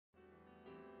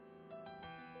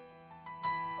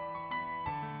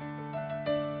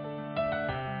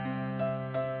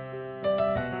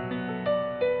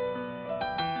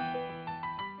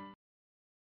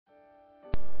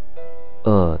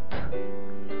Earth,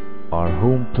 our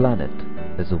home planet,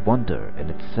 is a wonder in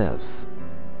itself.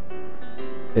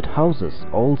 It houses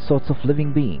all sorts of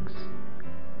living beings: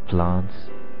 plants,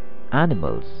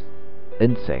 animals,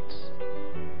 insects,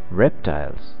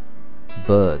 reptiles,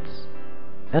 birds,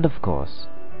 and of course,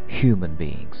 human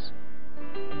beings.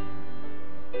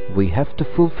 We have to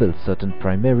fulfill certain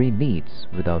primary needs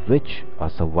without which our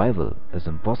survival is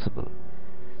impossible,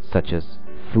 such as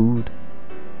food,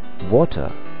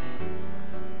 water,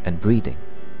 and breathing.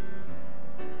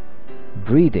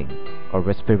 Breathing or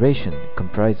respiration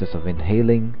comprises of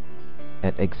inhaling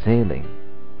and exhaling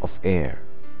of air.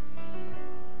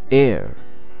 Air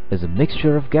is a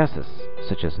mixture of gases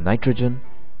such as nitrogen,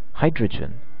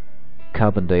 hydrogen,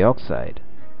 carbon dioxide,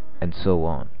 and so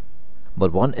on.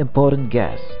 But one important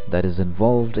gas that is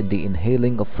involved in the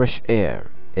inhaling of fresh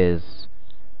air is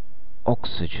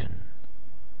oxygen.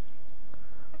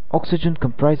 Oxygen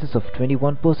comprises of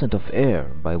 21% of air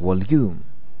by volume.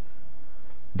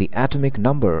 The atomic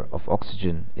number of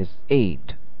oxygen is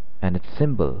 8 and its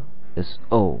symbol is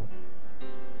O.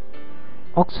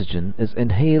 Oxygen is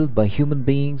inhaled by human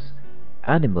beings,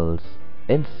 animals,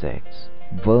 insects,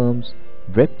 worms,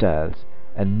 reptiles,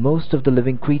 and most of the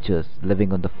living creatures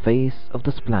living on the face of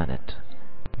this planet.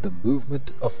 The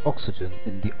movement of oxygen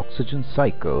in the oxygen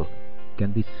cycle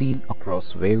can be seen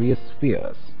across various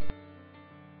spheres.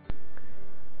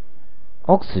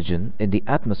 Oxygen in the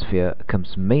atmosphere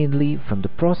comes mainly from the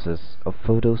process of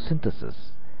photosynthesis.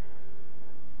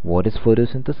 What is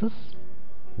photosynthesis?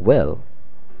 Well,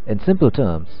 in simple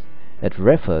terms, it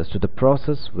refers to the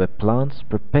process where plants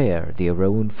prepare their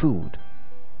own food.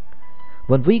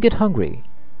 When we get hungry,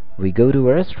 we go to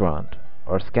a restaurant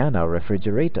or scan our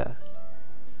refrigerator.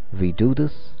 We do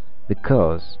this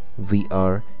because we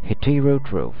are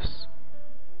heterotrophs.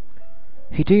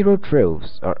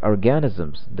 Heterotrophs are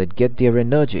organisms that get their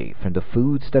energy from the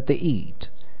foods that they eat.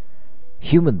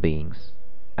 Human beings,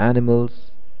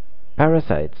 animals,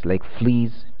 parasites like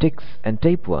fleas, ticks, and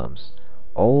tapeworms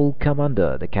all come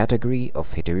under the category of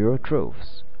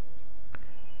heterotrophs.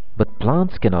 But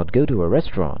plants cannot go to a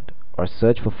restaurant or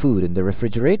search for food in the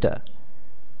refrigerator.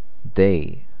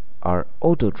 They are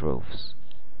autotrophs.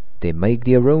 They make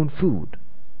their own food,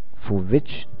 for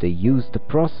which they use the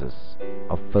process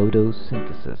of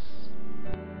photosynthesis.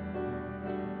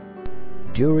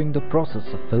 During the process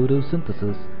of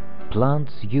photosynthesis,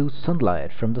 plants use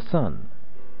sunlight from the sun,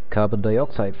 carbon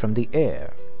dioxide from the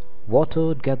air,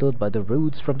 water gathered by the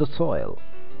roots from the soil,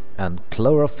 and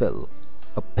chlorophyll,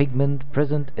 a pigment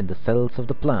present in the cells of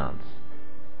the plants.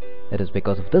 It is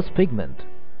because of this pigment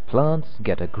plants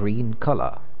get a green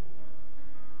color.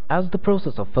 As the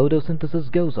process of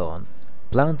photosynthesis goes on,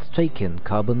 plants take in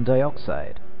carbon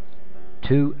dioxide.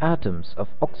 2 atoms of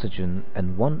oxygen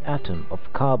and 1 atom of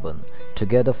carbon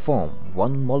together form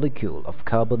 1 molecule of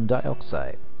carbon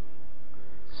dioxide.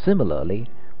 Similarly,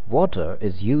 water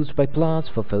is used by plants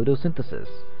for photosynthesis.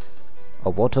 A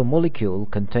water molecule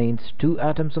contains 2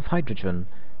 atoms of hydrogen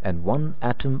and 1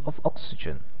 atom of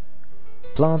oxygen.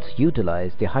 Plants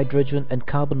utilize the hydrogen and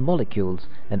carbon molecules,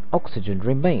 and oxygen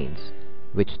remains,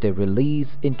 which they release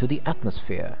into the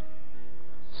atmosphere.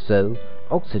 So,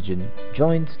 oxygen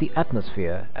joins the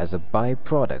atmosphere as a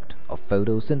byproduct of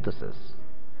photosynthesis.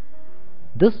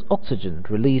 This oxygen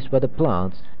released by the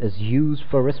plants is used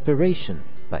for respiration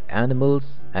by animals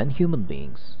and human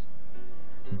beings.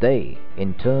 They,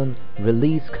 in turn,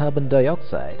 release carbon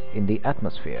dioxide in the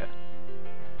atmosphere.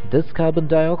 This carbon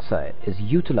dioxide is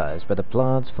utilized by the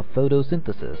plants for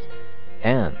photosynthesis,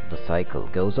 and the cycle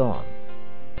goes on.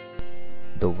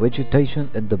 The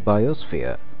vegetation in the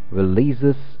biosphere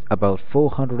releases about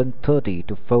 430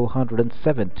 to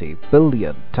 470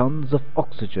 billion tons of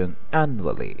oxygen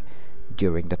annually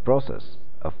during the process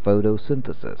of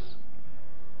photosynthesis.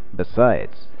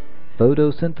 Besides,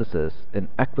 photosynthesis in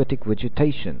aquatic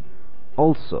vegetation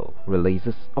also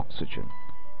releases oxygen.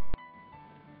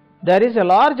 There is a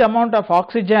large amount of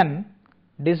oxygen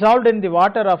dissolved in the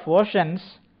water of oceans,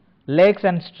 lakes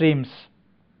and streams.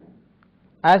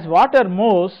 As water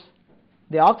moves,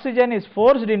 the oxygen is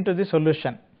forced into the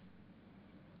solution.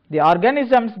 The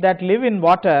organisms that live in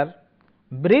water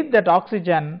breathe that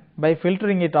oxygen by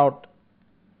filtering it out.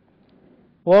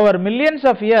 Over millions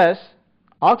of years,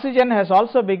 oxygen has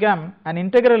also become an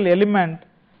integral element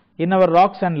in our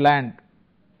rocks and land.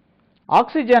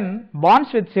 Oxygen bonds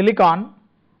with silicon,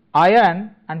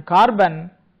 iron and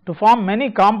carbon to form many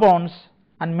compounds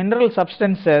and mineral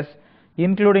substances,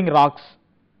 including rocks.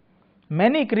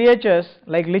 Many creatures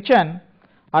like lichen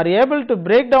are able to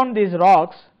break down these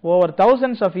rocks over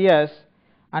thousands of years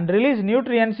and release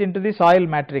nutrients into the soil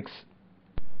matrix.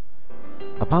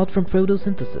 Apart from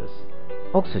photosynthesis,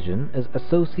 Oxygen is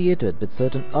associated with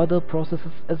certain other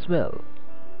processes as well.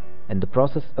 In the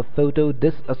process of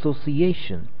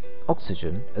photodissociation,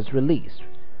 oxygen is released.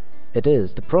 It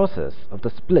is the process of the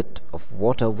split of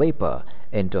water vapor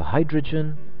into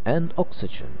hydrogen and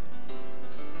oxygen.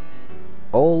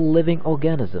 All living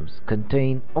organisms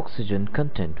contain oxygen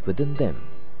content within them.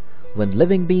 When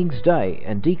living beings die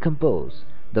and decompose,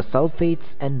 the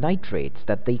sulfates and nitrates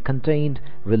that they contained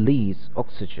release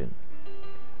oxygen.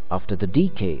 After the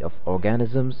decay of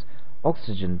organisms,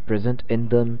 oxygen present in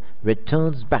them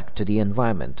returns back to the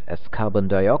environment as carbon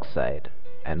dioxide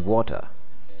and water.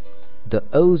 The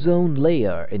ozone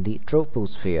layer in the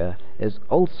troposphere is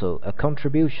also a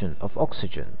contribution of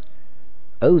oxygen.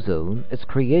 Ozone is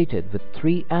created with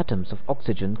 3 atoms of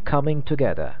oxygen coming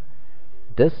together.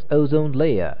 This ozone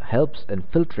layer helps in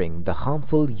filtering the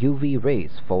harmful UV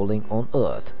rays falling on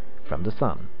Earth from the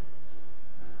sun.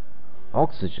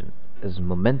 Oxygen is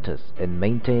momentous in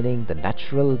maintaining the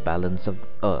natural balance of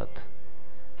Earth.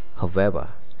 However,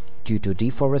 due to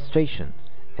deforestation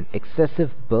and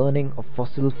excessive burning of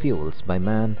fossil fuels by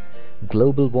man,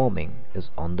 global warming is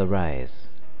on the rise.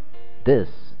 This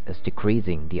is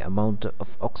decreasing the amount of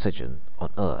oxygen on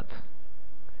Earth.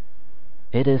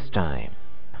 It is time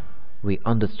we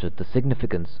understood the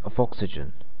significance of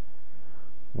oxygen,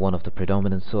 one of the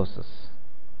predominant sources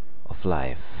of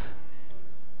life.